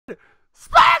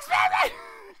Sparks, baby!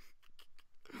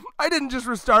 I didn't just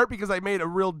restart because I made a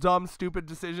real dumb, stupid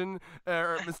decision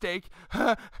or mistake.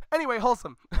 Anyway,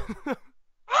 wholesome.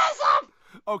 Wholesome!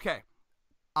 Okay.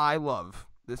 I love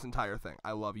this entire thing.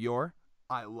 I love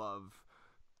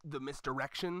the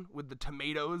misdirection with the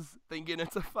tomatoes, thinking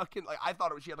it's a fucking, like, I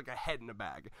thought she had like a head in a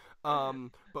bag.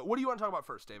 But what do you want to talk about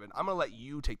first, David? I'm gonna let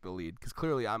you take the lead because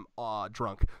clearly I'm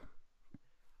drunk.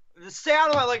 Stay out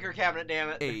of my liquor cabinet, damn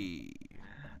it. Hey.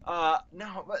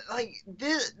 No, but like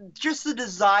this, just the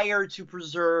desire to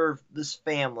preserve this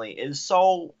family is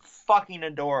so fucking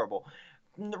adorable.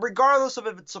 Regardless of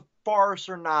if it's a farce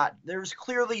or not, there's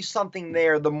clearly something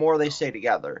there the more they stay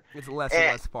together. It's less and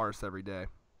less farce every day.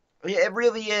 It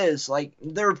really is. Like,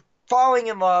 they're falling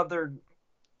in love. They're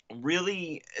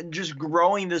really just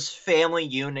growing this family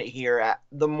unit here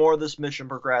the more this mission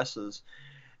progresses.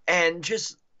 And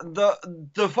just the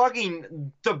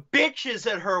bitches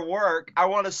at her work, I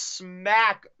want to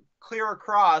smack clear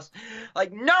across.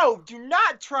 Like, no, do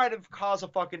not try to cause a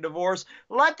fucking divorce.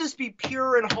 Let this be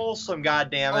pure and wholesome,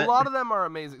 goddammit. A lot of them are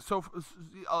amazing. So,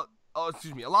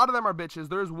 excuse me. A lot of them are bitches.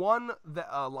 There's one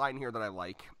line here that I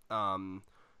like.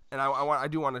 And I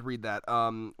do want to read that,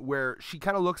 where she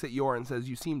kind of looks at Yor and says,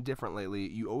 "You seem different lately.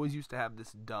 You always used to have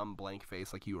this dumb blank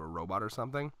face like you were a robot or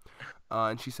something."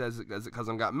 And she says, "Is it because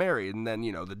I got married?" And then,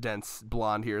 the dense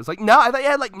blonde here is like, "No, I thought you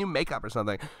had like new makeup or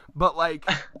something." But like,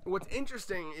 what's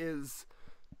interesting is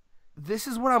this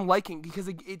is what I'm liking because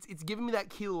it's giving me that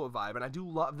Kilo vibe, and I do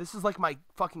love. This is like my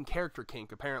fucking character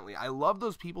kink. Apparently, I love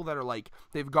those people that are like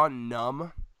they've gone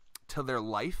numb to their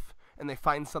life and they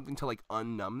find something to like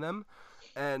unnumb them.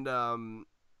 And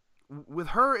with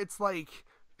her, it's like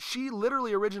she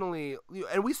literally originally,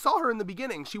 and we saw her in the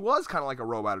beginning, she was kind of like a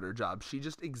robot at her job. She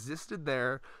just existed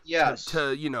there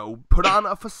to put on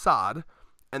a facade,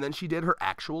 and then she did her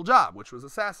actual job, which was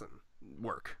assassin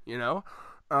work,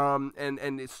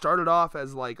 and it started off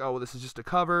as like, oh, this is just a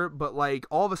cover, but like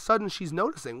all of a sudden she's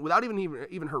noticing without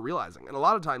even her realizing. And a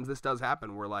lot of times this does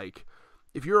happen where like,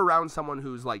 if you're around someone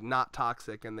who's like not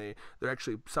toxic and they're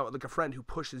actually like a friend who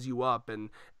pushes you up and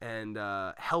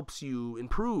helps you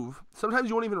improve, sometimes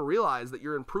you won't even realize that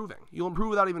you're improving. You'll improve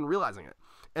without even realizing it.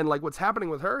 And like what's happening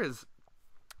with her is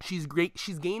she's great.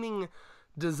 She's gaining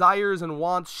desires and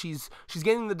wants. She's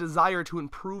gaining the desire to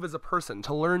improve as a person,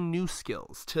 to learn new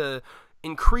skills, to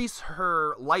increase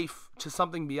her life to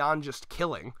something beyond just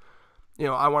killing.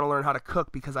 I want to learn how to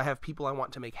cook because I have people I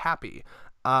want to make happy.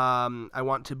 I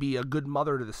want to be a good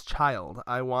mother to this child.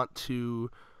 I want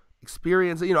to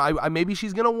experience, maybe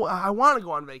she's I want to go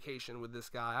on vacation with this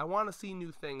guy. I want to see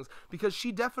new things because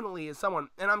she definitely is someone,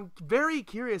 and I'm very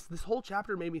curious. This whole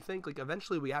chapter made me think like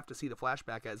eventually we have to see the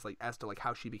flashback as to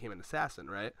how she became an assassin,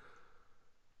 right?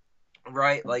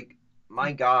 Right. Like,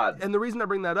 my God. And the reason I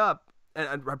bring that up,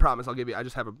 and I promise I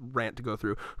just have a rant to go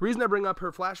through. The reason I bring up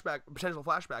her potential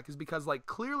flashback is because like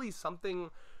clearly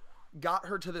something got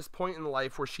her to this point in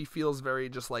life where she feels very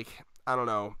just like, I don't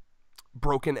know,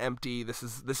 broken, empty. This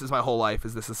is my whole life,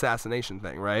 is this assassination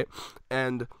thing, right?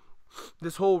 And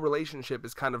this whole relationship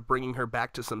is kind of bringing her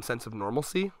back to some sense of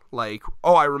normalcy. Like,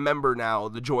 oh, I remember now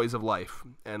the joys of life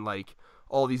and like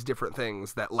all these different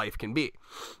things that life can be.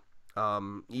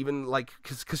 Even like,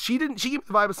 cause she gave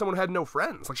the vibe of someone who had no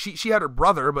friends. Like she had her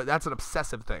brother, but that's an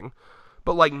obsessive thing.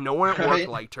 But like no one at work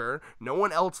liked her. No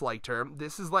one else liked her.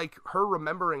 This is like her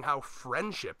remembering how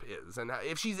friendship is and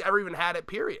if she's ever even had it,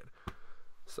 period.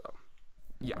 So,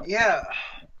 yeah. Yeah.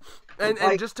 And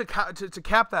just to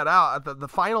cap that out, the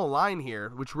final line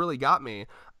here, which really got me,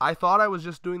 I thought I was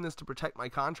just doing this to protect my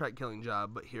contract killing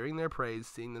job, but hearing their praise,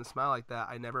 seeing them smile like that,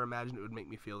 I never imagined it would make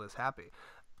me feel this happy.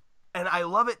 And I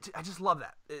love it. I just love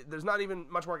that. There's not even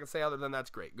much more I can say other than that's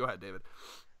great. Go ahead, David.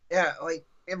 Yeah, like,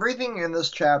 everything in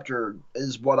this chapter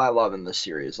is what I love in this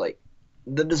series. Like,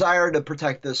 the desire to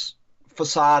protect this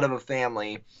facade of a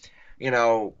family,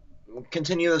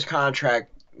 continue this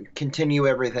contract, continue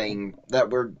everything that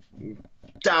we're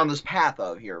down this path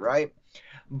of here, right?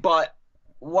 But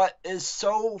what is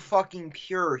so fucking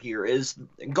pure here is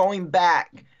going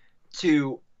back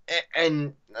to,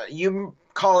 and you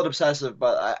call it obsessive,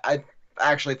 but I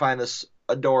actually find this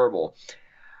adorable.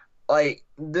 Like,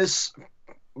 this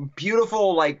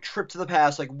beautiful like trip to the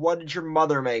past. Like, what did your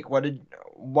mother make?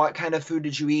 What kind of food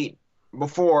did you eat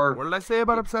before? What did I say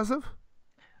about obsessive?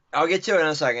 I'll get to it in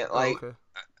a second. Like, okay.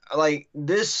 Like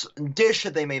this dish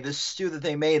that they made, this stew that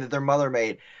they made, that their mother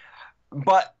made,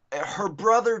 but her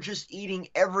brother just eating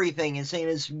everything and saying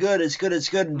it's good,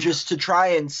 and just to try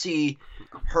and see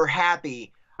her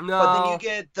happy. No. But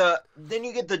then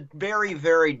you get the very,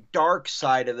 very dark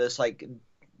side of this, like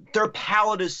their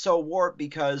palate is so warped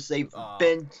because they've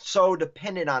been so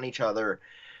dependent on each other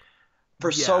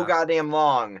for so goddamn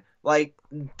long. Like,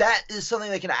 that is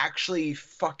something that can actually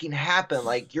fucking happen.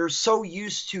 Like, you're so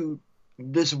used to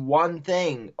this one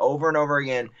thing over and over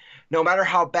again, no matter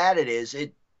how bad it is,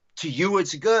 to you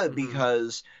it's good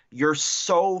because you're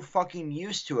so fucking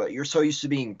used to it. You're so used to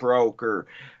being broke, or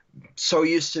so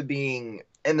used to being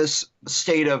in this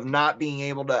state of not being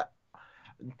able to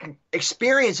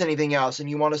experience anything else, and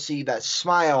you want to see that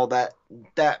smile, that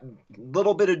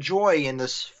little bit of joy in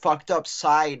this fucked up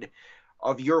side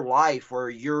of your life where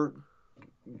you're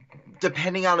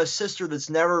depending on a sister that's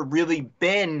never really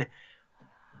been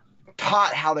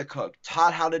taught how to cook,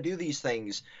 taught how to do these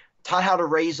things, taught how to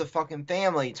raise a fucking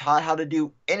family, taught how to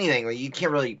do anything. Like, you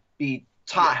can't really be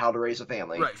taught how to raise a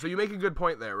family. Right, so you make a good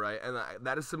point there, right? And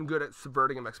that is some good at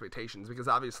subverting of expectations, because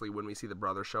obviously when we see the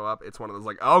brother show up, it's one of those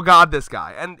like, oh god, this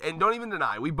guy. And don't even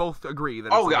deny, we both agree that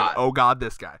it's oh god,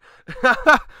 this guy.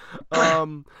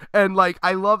 And like,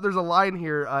 I love, there's a line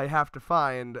here I have to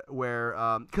find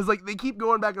where, because like they keep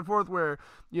going back and forth where,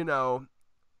 you know,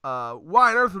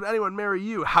 why on earth would anyone marry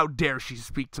you? How dare she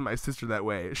speak to my sister that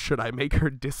way? Should I make her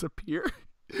disappear?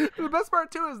 The best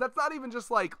part too is that's not even just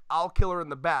like, I'll kill her in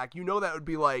the back. You know, that would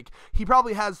be like, he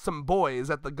probably has some boys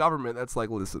at the government that's like,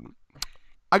 listen,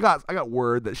 I got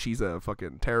word that she's a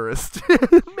fucking terrorist.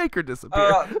 Make her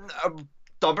disappear.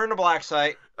 Dump her in a black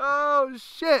site. Oh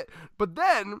shit! But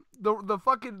then the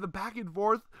fucking back and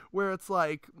forth where it's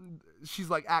like, she's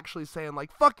like actually saying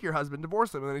like, fuck your husband,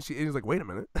 divorce him, and then he's like, wait a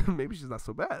minute, maybe she's not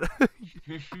so bad.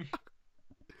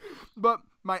 But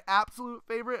my absolute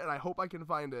favorite, and I hope I can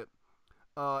find it,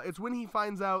 it's when he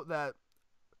finds out that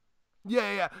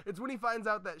it's when he finds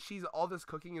out that all this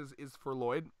cooking is for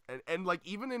Lloyd, and like,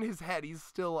 even in his head he's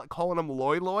still like calling him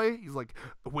Loy. He's like,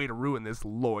 the way to ruin this,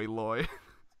 Loy.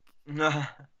 There's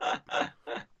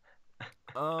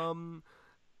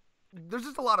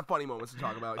just a lot of funny moments to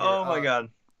talk about here. Oh my god.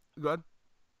 Go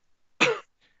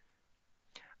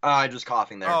ahead. Just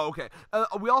coughing there. Oh, okay.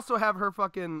 We also have her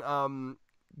fucking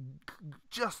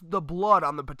just the blood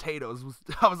on the potatoes.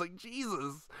 I was like,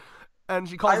 Jesus. And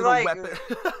she calls it a weapon.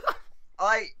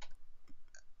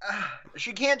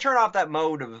 She can't turn off that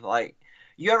mode of like,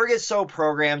 you ever get so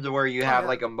programmed to where you have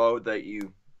like a mode that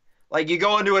you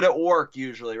go into it at work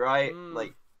usually, right?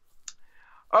 Like,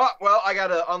 oh, well, I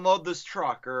gotta unload this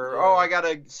truck, or oh, I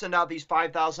gotta send out these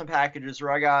 5,000 packages,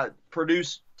 or I gotta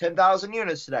produce 10,000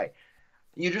 units today.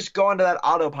 You just go into that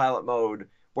autopilot mode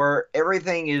where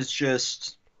everything is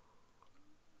just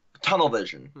tunnel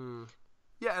vision.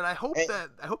 Yeah, and I hope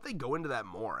they go into that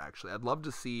more, actually. I'd love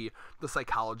to see the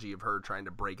psychology of her trying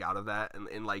to break out of that, and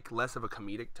in like less of a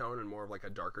comedic tone and more of like a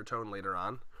darker tone later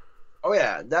on. Oh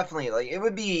yeah, definitely. Like, it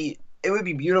would be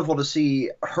beautiful to see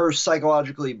her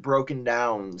psychologically broken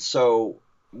down. So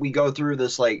we go through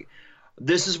this, like,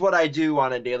 this is what I do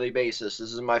on a daily basis.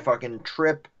 This is my fucking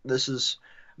trip. This is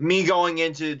me going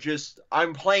into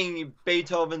I'm playing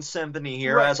Beethoven's symphony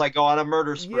here as I go on a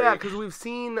murder spree. Yeah, because we've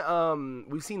seen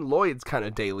Lloyd's kind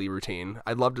of daily routine.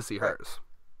 I'd love to see hers.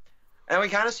 And we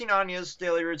kind of seen Anya's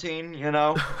daily routine, you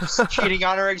know, cheating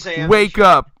on her exams. Wake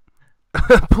up,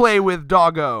 play with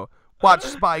doggo, watch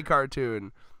spy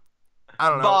cartoon. I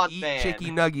don't know, Bond eat man.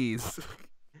 chicky nuggies.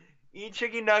 Eat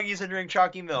chicky nuggies and drink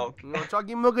chalky milk. No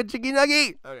chalky milk and chicky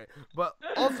nuggie. Okay, but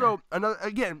also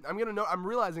I'm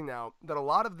realizing now that a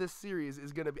lot of this series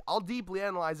is gonna be, I'll deeply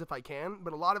analyze if I can,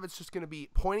 but a lot of it's just gonna be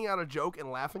pointing out a joke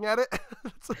and laughing at it.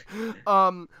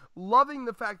 Loving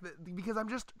the fact that, because I'm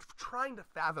just trying to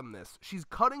fathom this. She's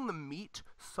cutting the meat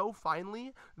so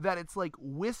finely that it's like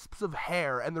wisps of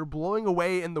hair, and they're blowing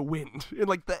away in the wind, in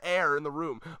like the air in the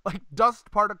room, like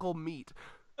dust particle meat.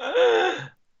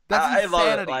 That's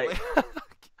insanity. I love it.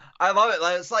 I love it.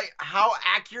 Like, it's like how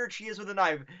accurate she is with a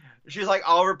knife. She's like,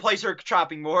 I'll replace her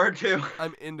chopping board too.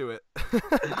 I'm into it.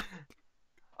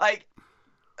 Like,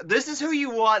 this is who you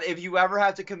want if you ever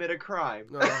have to commit a crime.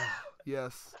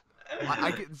 Yes.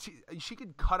 She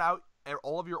could cut out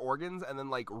all of your organs and then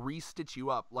like re-stitch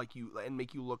you up like and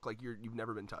make you look like you've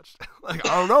never been touched. Like,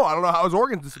 I don't know how his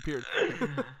organs disappeared.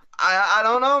 I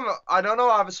don't know,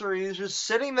 officer. He's just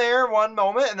sitting there one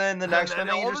moment, and then the next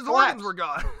minute he just collapsed. Organs were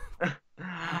gone.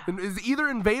 Is either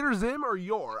Invader Zim or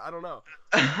Yor. I don't know.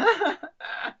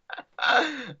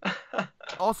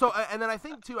 Also, and then I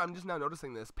think too, I'm just now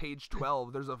noticing this, page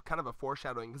 12, there's a kind of a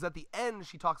foreshadowing, because at the end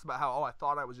she talks about how, I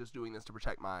thought I was just doing this to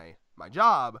protect my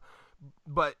job.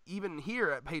 But even here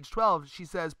at page 12, she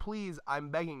says, please, I'm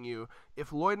begging you,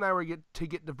 if Lloyd and I were to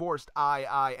get divorced,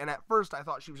 and at first I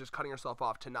thought she was just cutting herself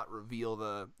off to not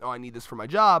reveal I need this for my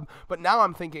job. But now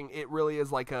I'm thinking it really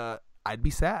is like I'd be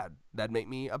sad. That'd make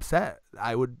me upset.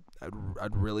 I'd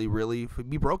really, really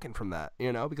be broken from that,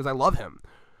 you know, because I love him.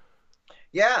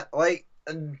 Yeah, like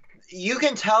you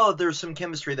can tell that there's some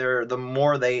chemistry there the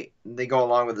more they go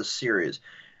along with the series.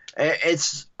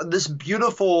 It's this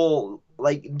beautiful,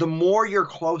 like, the more you're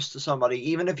close to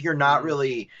somebody, even if you're not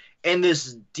really in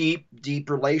this deep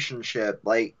relationship,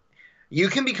 like, you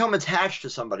can become attached to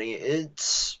somebody.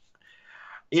 It's,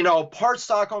 part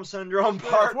Stockholm Syndrome,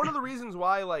 part... It's one of the reasons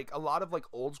why, like, a lot of, like,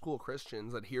 old school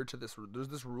Christians adhere to this. There's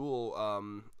this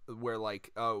rule where,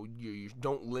 like, oh, you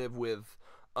don't live with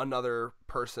another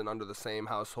person under the same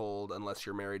household unless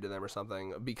you're married to them or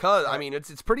something, because I mean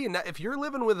it's pretty if you're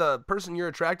living with a person you're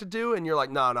attracted to and you're like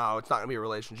no it's not gonna be a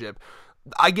relationship,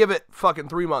 I give it fucking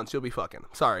 3 months, you'll be fucking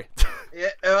sorry.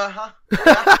 Yeah,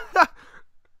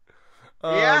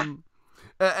 yeah.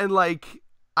 And like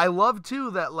I love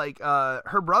too that like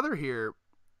her brother here,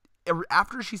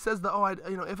 after she says that,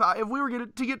 if we were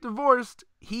to get divorced,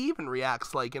 he even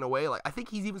reacts like in a way like I think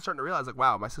he's even starting to realize like,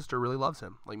 wow, my sister really loves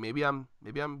him. Like maybe I'm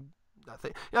I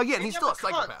think again he's still a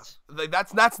psychopath. Like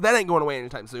that ain't going away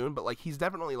anytime soon. But like he's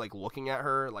definitely like looking at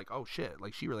her like, oh shit,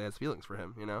 like she really has feelings for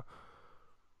him, you know?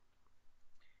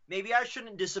 Maybe I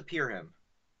shouldn't disappear him.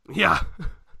 Yeah.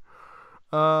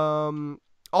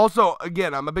 Also,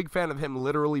 again, I'm a big fan of him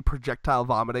literally projectile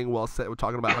vomiting while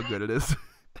talking about how good it is.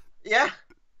 Yeah.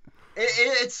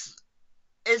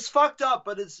 It's fucked up,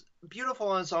 but it's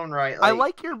beautiful in its own right. I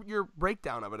like your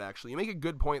breakdown of it, actually. You make a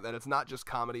good point that it's not just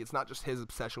comedy, it's not just his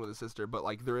obsession with his sister, but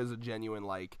like there is a genuine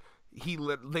like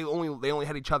they only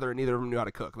had each other and neither of them knew how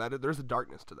to cook. There's a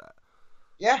darkness to that.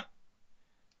 Yeah.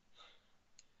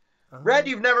 Red,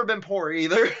 you've never been poor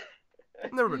either.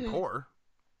 I've never been poor.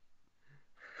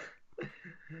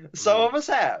 Some of us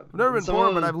have. I've never been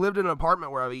poor, but I've lived in an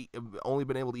apartment where I've only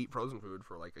been able to eat frozen food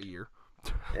for like a year.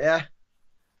 Yeah.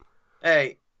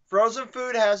 Hey, frozen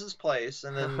food has its place,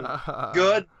 and then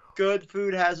good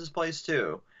food has its place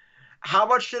too. How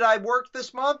much did I work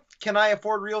this month? Can I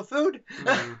afford real food?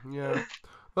 Yeah.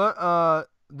 But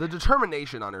the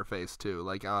determination on her face too,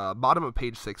 like bottom of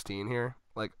page 16 here,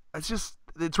 like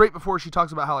it's right before she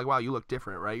talks about how like, wow, you look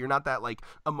different, right? You're not that like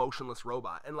emotionless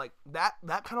robot, and like that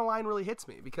kind of line really hits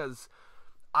me because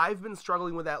I've been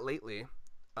struggling with that lately.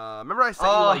 Remember I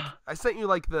sent you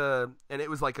and it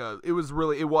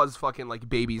was fucking like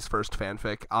baby's first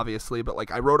fanfic, obviously, but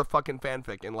like I wrote a fucking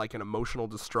fanfic in like an emotional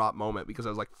distraught moment because I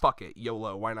was like, fuck it,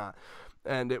 YOLO, why not?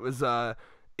 And it was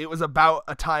about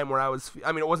a time where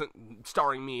it wasn't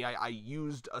starring me. I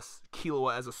used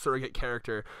Killua as a surrogate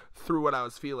character through what I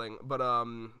was feeling, but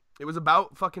it was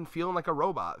about fucking feeling like a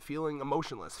robot, feeling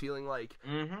emotionless, feeling like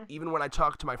even when I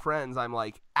talk to my friends, I'm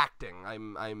like acting,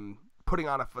 I'm putting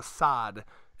on a facade,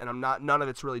 and I'm not. None of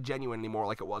it's really genuine anymore,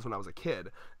 like it was when I was a kid.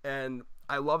 And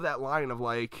I love that line of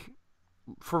like,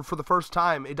 for the first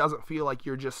time, it doesn't feel like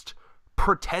you're just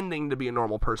pretending to be a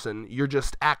normal person. You're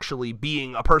just actually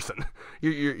being a person.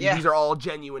 These are all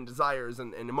genuine desires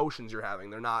and emotions you're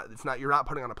having. You're not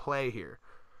putting on a play here.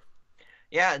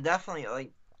 Yeah, definitely.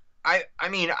 Like, I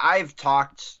mean, I've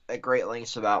talked at great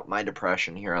lengths about my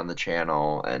depression here on the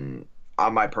channel, and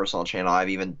on my personal channel, I've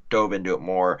even dove into it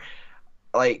more.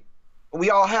 Like, we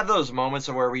all have those moments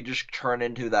of where we just turn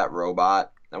into that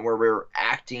robot, and where we're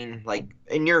acting, like,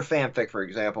 in your fanfic, for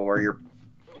example, where you're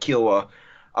Killua.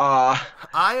 I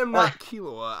am not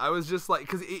Killua. I was just like,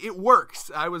 because it works.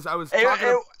 I was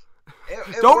talking.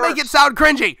 Don't works. Make it sound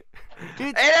cringy.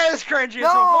 It is cringy.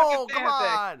 No, come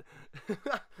on.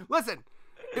 Listen,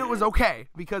 it was okay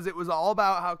because it was all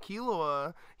about how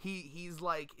Killua, he's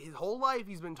like his whole life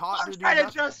he's been taught to do trying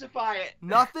to justify it.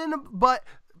 Nothing but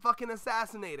fucking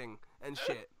assassinating and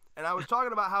shit. And I was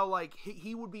talking about how, like,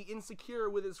 he would be insecure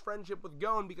with his friendship with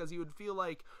Gon because he would feel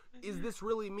like, is this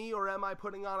really me, or am I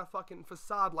putting on a fucking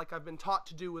facade like I've been taught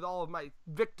to do with all of my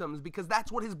victims? Because that's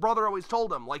what his brother always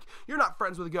told him. Like, you're not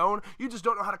friends with Gon. You just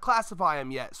don't know how to classify him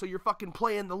yet. So you're fucking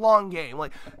playing the long game.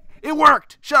 Like, it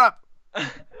worked. Shut up.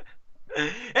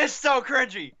 It's so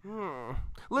cringy.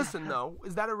 Listen, though,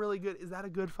 is that a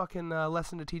good fucking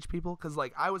lesson to teach people? Because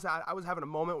like I was having a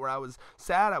moment where I was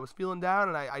sad, I was feeling down,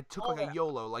 and I took a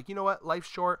YOLO. Like, you know what? Life's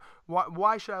short.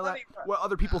 Why should I let what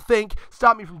other people think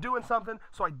stop me from doing something?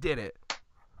 So I did it.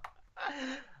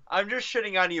 I'm just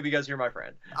shitting on you because you're my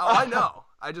friend. Oh, I know.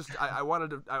 I wanted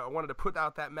to put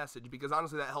out that message because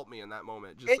honestly that helped me in that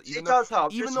moment. It does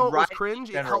help. Even though it was cringe,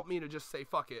 it helped me to just say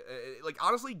fuck it. Like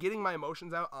honestly, getting my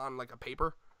emotions out on like a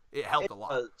paper, it helped a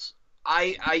lot.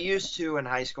 I used to in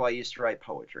high school. I used to write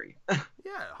poetry. Yeah,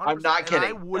 100%. I'm not kidding.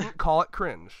 And I wouldn't call it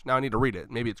cringe. Now I need to read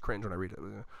it. Maybe it's cringe when I read it.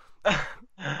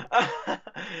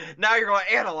 Now you're going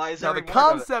to analyze Now, the every word of it.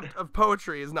 concept of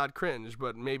poetry is not cringe,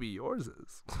 but maybe yours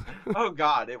is. Oh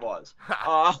God, it was.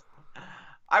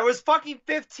 I was fucking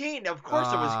 15. Of course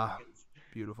it was cringe.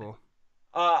 Beautiful.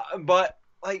 But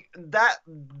like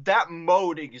that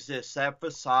mode exists. That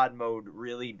facade mode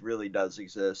really, really does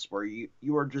exist, where you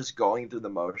are just going through the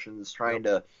motions, trying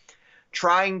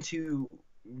to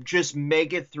just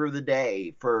make it through the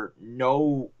day for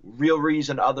no real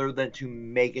reason other than to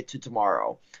make it to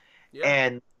tomorrow. Yeah.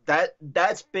 And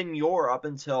that's been your up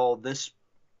until this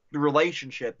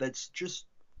relationship that's just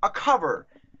a cover.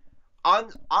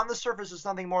 On the surface, it's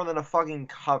nothing more than a fucking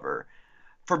cover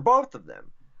for both of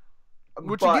them.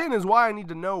 Which again is why I need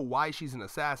to know why she's an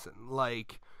assassin.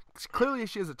 Like, clearly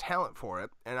she has a talent for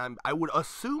it, and I would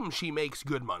assume she makes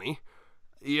good money.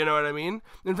 You know what I mean?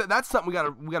 In fact, that's something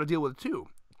we gotta deal with too.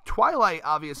 Twilight,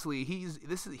 obviously, he's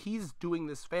doing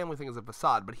this family thing as a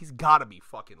facade, but he's gotta be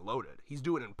fucking loaded. He's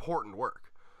doing important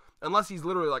work, unless he's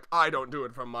literally like, I don't do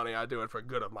it for money, I do it for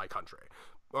good of my country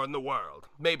or in the world.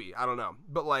 Maybe, I don't know,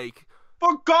 but like,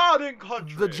 for God and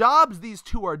country. The jobs these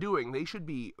two are doing, they should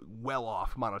be well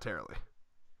off monetarily.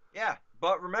 Yeah,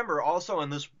 but remember, also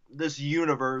in this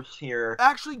universe here,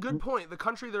 actually, good point. The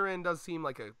country they're in does seem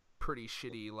like a pretty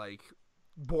shitty, like,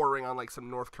 bordering on like some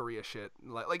North Korea shit.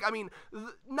 Like I mean,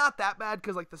 not that bad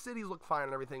because like the cities look fine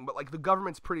and everything, but like the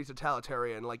government's pretty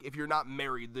totalitarian. Like if you're not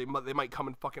married, they might come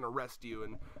and fucking arrest you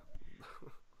and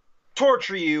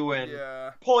torture you and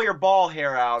pull your ball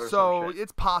hair out. Or so some shit.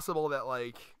 It's possible that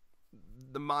like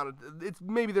it's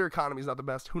maybe their economy's not the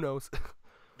best. Who knows?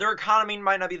 Their economy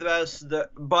might not be the best,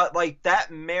 but like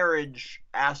that marriage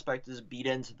aspect is beat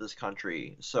into this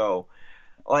country. So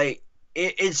like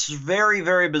it's very,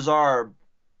 very bizarre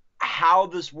how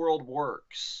this world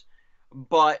works,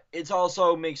 but it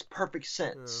also makes perfect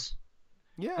sense.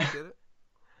 Yeah, I get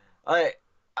it.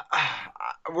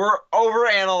 We're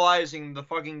overanalyzing the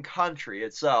fucking country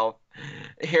itself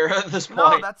here at this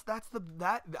point. No,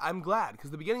 that I'm glad,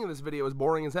 because the beginning of this video was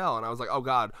boring as hell, and I was like, oh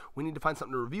god, we need to find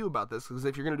something to review about this, because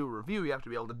if you're gonna do a review, you have to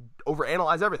be able to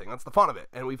overanalyze everything. That's the fun of it,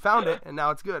 and we found it, and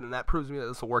now it's good, and that proves to me that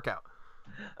this will work out.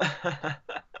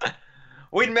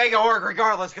 We'd make it work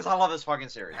regardless, because I love this fucking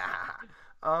series.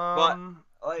 But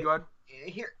like, go ahead.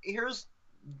 Here's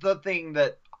the thing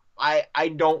that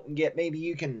I don't get. Maybe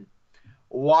you can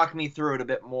walk me through it a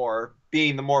bit more,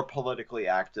 being the more politically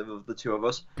active of the two of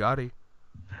us. Gotti.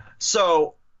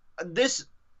 So, this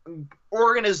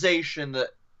organization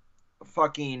that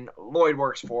fucking Lloyd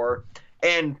works for,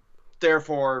 and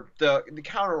therefore the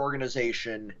counter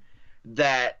organization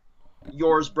that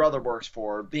yours brother works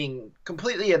for, being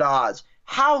completely at odds,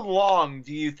 how long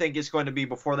do you think it's going to be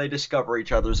before they discover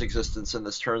each other's existence and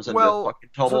this turns into fucking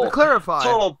total, so to clarify,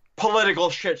 total political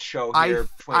shit show here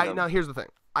between them? Now, here's the thing.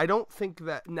 I don't think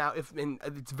that now.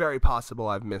 It's very possible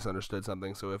I've misunderstood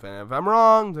something. So if I'm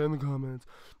wrong, then in the comments.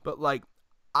 But like,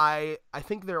 I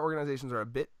think their organizations are a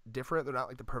bit different. They're not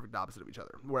like the perfect opposite of each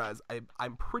other. Whereas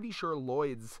I'm pretty sure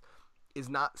Lloyd's is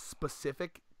not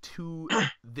specific to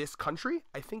this country.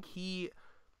 I think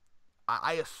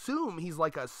I assume he's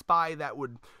like a spy that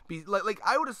would be like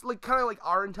I would like kind of like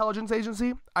our intelligence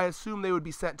agency. I assume they would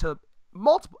be sent to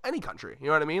any country, you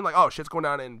know what I mean? Like, oh, shit's going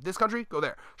down in this country, go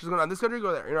there. Shit's going down in this country,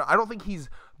 go there. You know, I don't think he's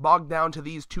bogged down to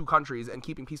these two countries and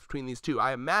keeping peace between these two.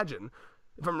 I imagine,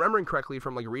 if I'm remembering correctly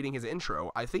from like reading his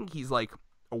intro, I think he's like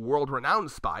a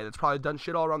world-renowned spy that's probably done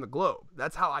shit all around the globe.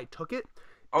 That's how I took it.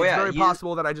 It's very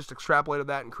possible that I just extrapolated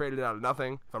that and created it out of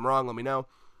nothing. If I'm wrong, let me know.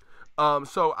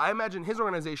 So I imagine his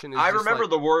organization is. I remember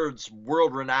the words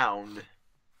 "world-renowned."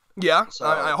 Yeah, so.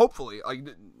 Hopefully, like.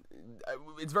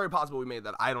 It's very possible we made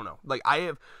that. I don't know. Like,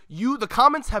 the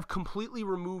comments have completely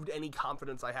removed any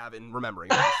confidence I have in remembering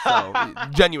that. So,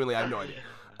 genuinely, I have no idea.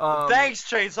 Thanks,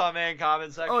 Chainsaw Man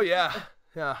comments section. Oh, yeah.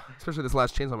 Yeah. Especially this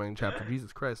last Chainsaw Man chapter.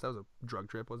 Jesus Christ, that was a drug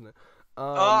trip, wasn't it?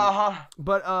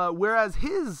 But, whereas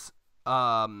his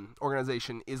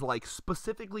organization is, like,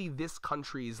 specifically this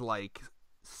country's, like,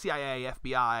 CIA,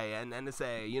 FBI, and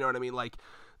NSA, you know what I mean? Like,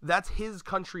 that's his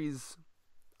country's,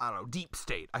 I don't know, deep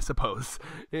state, I suppose.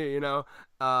 You know,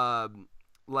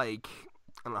 like,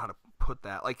 I don't know how to put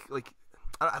that. Like,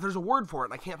 there's a word for it,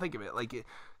 and I can't think of it. Like,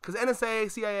 because NSA,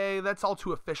 CIA, that's all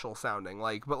too official sounding.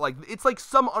 Like, but like, it's like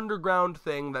some underground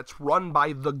thing that's run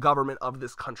by the government of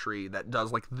this country that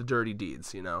does like the dirty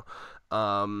deeds. You know.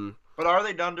 But are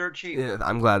they done dirt cheap? Yeah,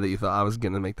 I'm glad that you thought I was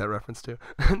gonna make that reference too.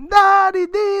 Dirty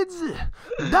deeds,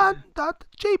 dot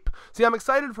cheap. See, I'm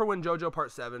excited for when JoJo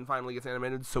Part 7 finally gets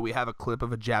animated, so we have a clip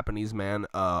of a Japanese man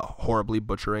horribly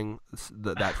butchering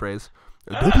that phrase.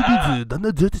 Dirty deeds,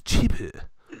 done cheap.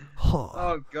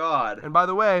 Oh God. And by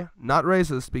the way, not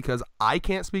racist because I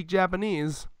can't speak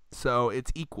Japanese, so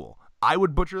it's equal. I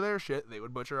would butcher their shit, they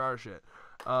would butcher our shit.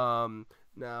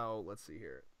 Now let's see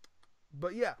here.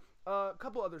 But yeah, a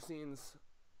couple other scenes.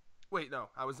 Wait, no,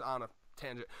 I was on a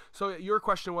tangent. So your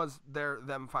question was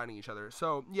them finding each other.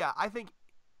 So yeah, I think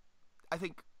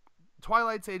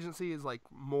Twilight's agency is like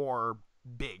more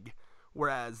big,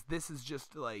 whereas this is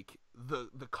just like the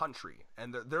country,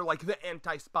 and they're like the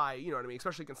anti-spy. You know what I mean?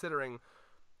 Especially considering.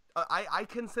 I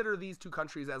consider these two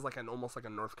countries as like almost like a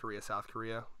North Korea, South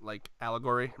Korea, like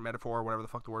allegory, metaphor, whatever the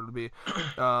fuck the word would be,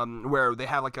 where they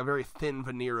have like a very thin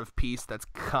veneer of peace that's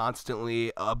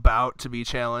constantly about to be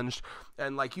challenged.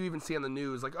 And like you even see on the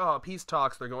news, like, oh, peace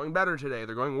talks, they're going better today,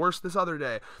 they're going worse this other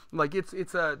day. Like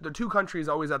the two countries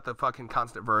always at the fucking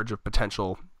constant verge of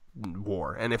potential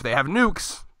war. And if they have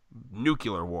nukes,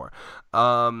 nuclear war.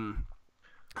 Nukes!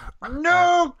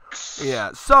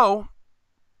 Yeah, so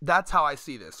that's how I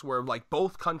see this, where like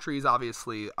both countries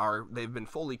obviously they've been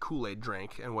fully Kool-Aid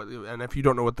drank, and if you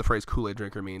don't know what the phrase Kool-Aid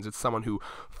drinker means, it's someone who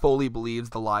fully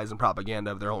believes the lies and propaganda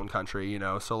of their own country, you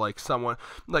know. So like someone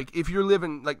like if you're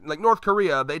living like North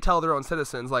Korea, they tell their own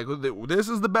citizens like this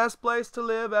is the best place to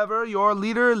live ever. Your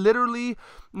leader literally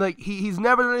like he's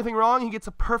never done anything wrong. He gets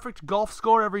a perfect golf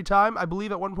score every time. I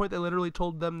believe at one point they literally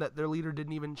told them that their leader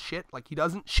didn't even shit. Like he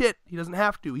doesn't shit. He doesn't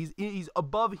have to. He's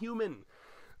above human.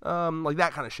 Like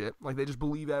that kind of shit. Like they just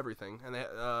believe everything, and they,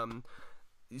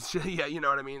 yeah, you know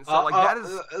what I mean. So like that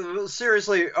is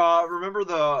seriously. Remember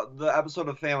the episode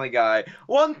of Family Guy?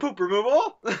 One poop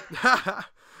removal.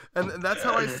 and that's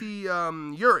how I see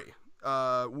Yuri,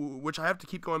 which I have to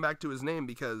keep going back to his name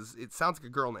because it sounds like a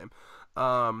girl name.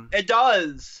 It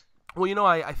does. Well, you know,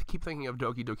 I keep thinking of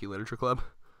Doki Doki Literature Club.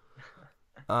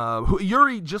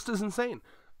 Yuri just as insane.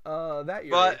 That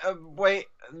Yuri. But wait,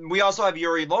 we also have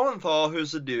Yuri Lowenthal,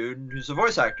 who's a dude, who's a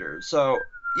voice actor. So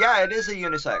yeah, it is a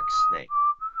unisex name.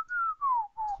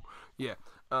 Yeah.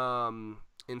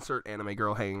 Insert anime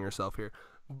girl hanging herself here.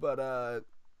 But how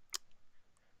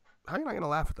are you not gonna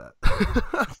laugh at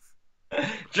that?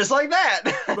 Just like that.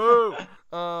 Boo.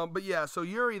 But yeah, so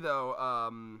Yuri though,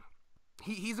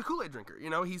 he's a Kool-Aid drinker. You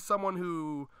know, he's someone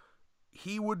who.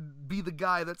 He would be the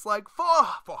guy that's like for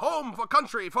home, for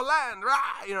country, for land,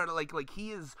 rah! You know, like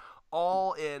he is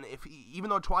all in. Even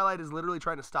though Twilight is literally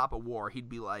trying to stop a war, he'd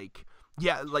be like,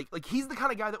 yeah, like he's the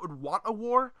kind of guy that would want a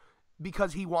war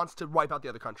because he wants to wipe out the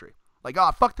other country. Like,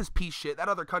 fuck this peace shit. That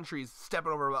other country's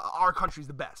stepping over. Our country's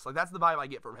the best. Like that's the vibe I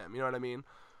get from him. You know what I mean?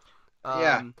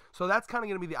 Yeah. So that's kind of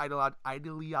going to be the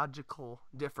ideological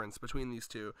difference between these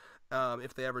two,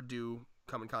 if they ever do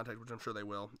come in contact, which I'm sure they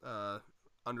will,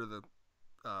 under the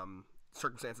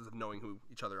circumstances of knowing who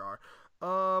each other are.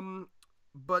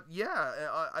 But yeah,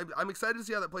 I'm excited to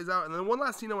see how that plays out. And then one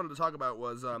last scene I wanted to talk about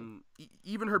was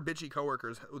even her bitchy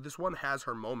coworkers. This one has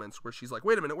her moments where she's like,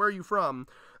 wait a minute, where are you from?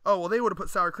 Oh, well, they would have put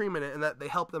sour cream in it, and that they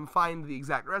help them find the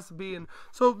exact recipe. And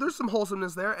so there's some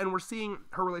wholesomeness there, and we're seeing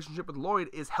her relationship with Lloyd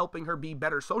is helping her be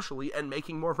better socially and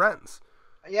making more friends.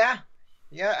 Yeah,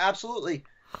 absolutely.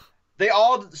 They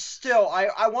all still,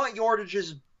 I want Yor to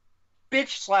just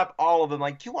bitch slap all of them.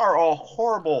 Like, you are all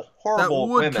horrible That would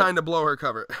women. kind of blow her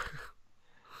cover.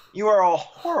 You are all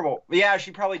horrible. Yeah,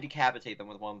 she'd probably decapitate them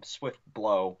with one swift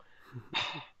blow.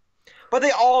 But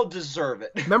they all deserve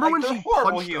it. Remember like, when she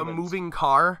punched a moving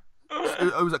car?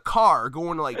 It was a car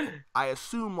going like, I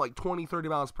assume like 20, 30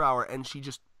 miles per hour, and she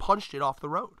just punched it off the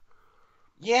road.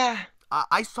 Yeah.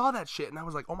 I saw that shit, and I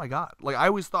was like, oh my god. Like, I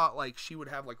always thought like she would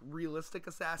have like realistic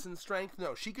assassin strength.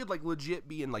 No, she could like legit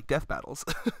be in like death battles.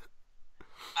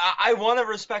 I want to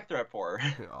respect that for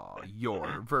her. Oh,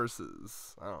 Yor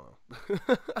versus, I don't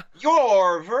know.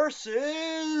 Yor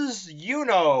versus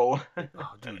Oh,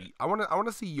 dude, I want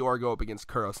to see Yor go up against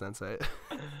Kuro Sensei.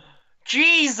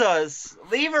 Jesus,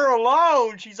 leave her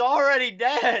alone. She's already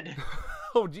dead.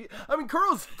 Oh, gee. I mean,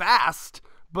 Kuro's fast,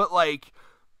 but like,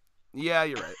 yeah,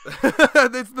 you're right.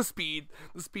 It's the speed.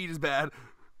 The speed is bad.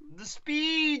 The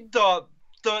speed,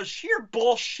 the sheer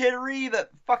bullshittery that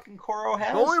fucking Kuro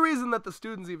has. The only reason that the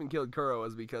students even killed Kuro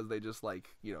is because they just, like,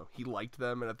 you know, he liked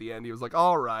them, and at the end he was like,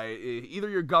 alright, either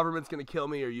your government's gonna kill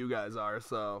me or you guys are,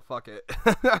 so fuck it.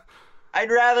 I'd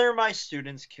rather my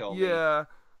students kill me. Yeah.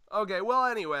 Okay, well,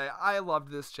 anyway, I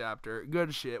loved this chapter.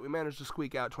 Good shit. We managed to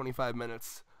squeak out 25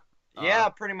 minutes. Yeah,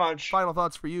 pretty much. Final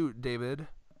thoughts for you, David.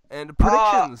 And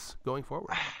predictions going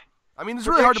forward. I mean, it's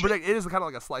really hard to predict. It is kind of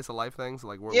like a slice of life thing. So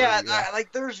like,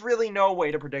 like there's really no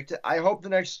way to predict it. I hope the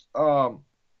next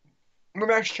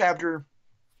chapter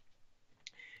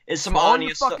is some Spawn Anya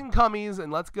your fucking cummies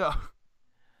and let's go.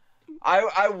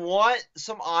 I want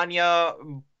some Anya,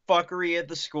 fuckery at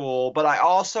the school, but I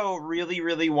also really,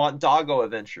 really want doggo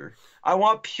adventure. I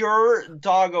want pure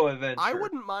doggo adventure. I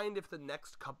wouldn't mind if the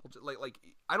next couple, like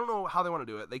I don't know how they want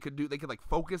to do it. They could like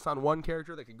focus on one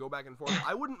character. They could go back and forth.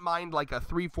 I wouldn't mind like a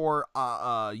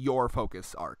 3-4 your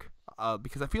focus arc,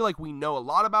 because I feel like we know a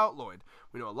lot about Lloyd.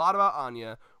 We know a lot about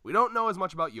Anya. We don't know as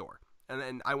much about Yor.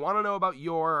 And I want to know about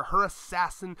her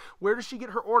assassin. Where does she get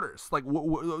her orders? Like,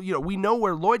 we know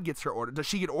where Lloyd gets her orders. Does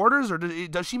she get orders, or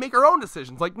does she make her own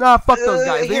decisions? Like, nah, fuck those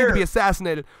guys. They need to be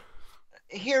assassinated.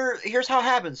 Here's how it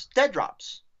happens. Dead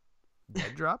drops.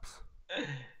 Dead drops?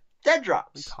 Dead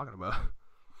drops. What are you talking about?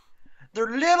 They're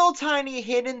little tiny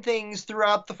hidden things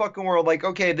throughout the fucking world. Like,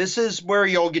 okay, this is where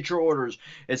you'll get your orders.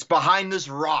 It's behind this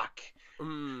rock.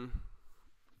 And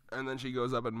then she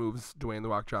goes up and moves Dwayne The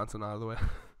Rock Johnson out of the way.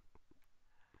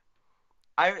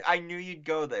 I knew you'd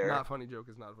go there. Not funny joke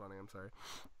is not funny. I'm sorry.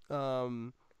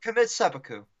 Commit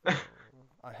seppuku.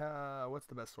 What's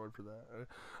the best sword for that?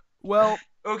 Well,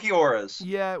 Okiora's.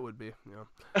 Yeah, it would be. Yeah.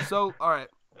 So, all right.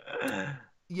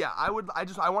 Yeah, I want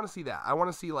to see that. I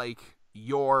want to see like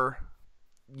your,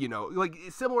 like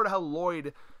similar to how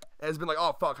Lloyd has been like,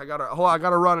 oh fuck, I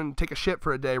gotta run and take a shit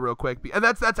for a day real quick. And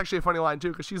that's actually a funny line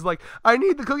too, because she's like, I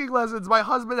need the cooking lessons. My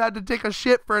husband had to take a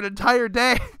shit for an entire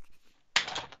day.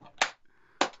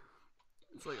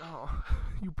 It's like, oh,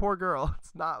 you poor girl.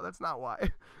 That's not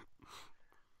why.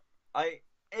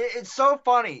 It's so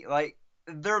funny. Like,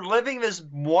 they're living this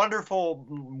wonderful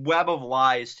web of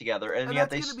lies together, and yet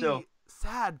they still be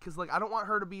sad, because like I don't want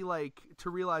her to be like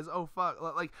to realize, oh fuck,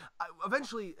 like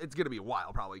eventually it's gonna be a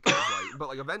while probably, but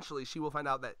like eventually she will find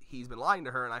out that he's been lying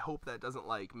to her, and I hope that doesn't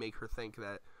like make her think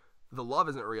that the love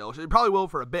isn't real. It probably will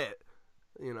for a bit,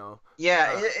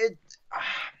 Yeah,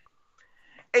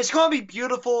 it's gonna be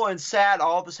beautiful and sad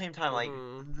all at the same time. Like,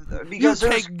 because you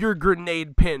take your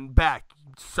grenade pin back,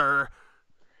 sir.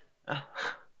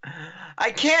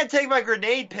 I can't take my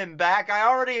grenade pin back. I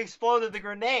already exploded the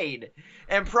grenade,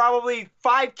 and probably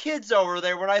 5 kids over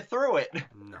there when I threw it.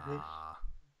 Nah,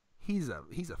 he's a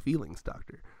feelings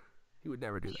doctor. He would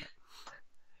never do that.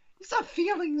 He's a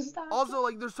feelings doctor. Also,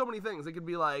 like, there's so many things. It could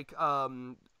be like,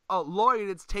 oh, Lloyd,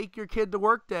 it's take your kid to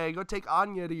work day. Go take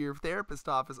Anya to your therapist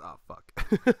office. Oh, fuck.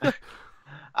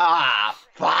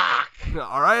 Fuck.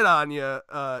 All right, Anya.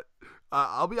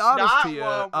 I'll be honest to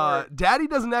you. Daddy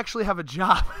doesn't actually have a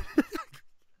job.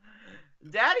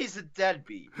 Daddy's a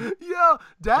deadbeat. Yeah,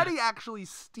 Daddy actually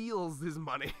steals his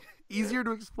money. Easier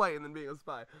to explain than being a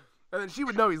spy. And then she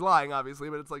would know he's lying, obviously,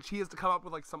 but it's like she has to come up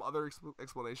with like some other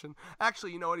explanation.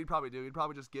 Actually, you know what he'd probably do? He'd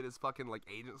probably just get his fucking like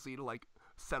agency to like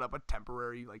set up a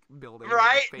temporary like building,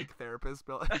 right? Like, a fake therapist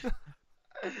building.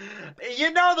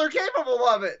 They're capable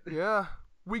of it. Yeah,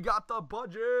 we got the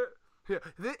budget. Yeah,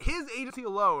 his agency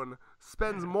alone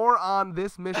spends more on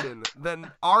this mission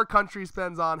than our country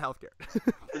spends on healthcare.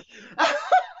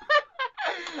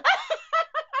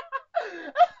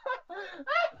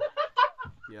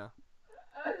 Yeah.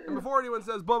 And before anyone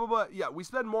says blah blah blah, yeah, we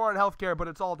spend more on healthcare, but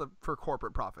it's all for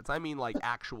corporate profits. I mean, like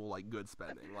actual like good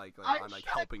spending, like on like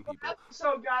helping people.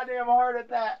 So goddamn hard at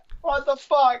that. What the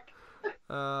fuck?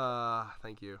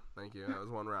 Thank you. That was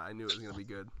one where I knew it was gonna be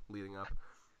good leading up.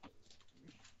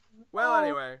 Well,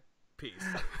 anyway, peace.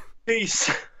 Peace.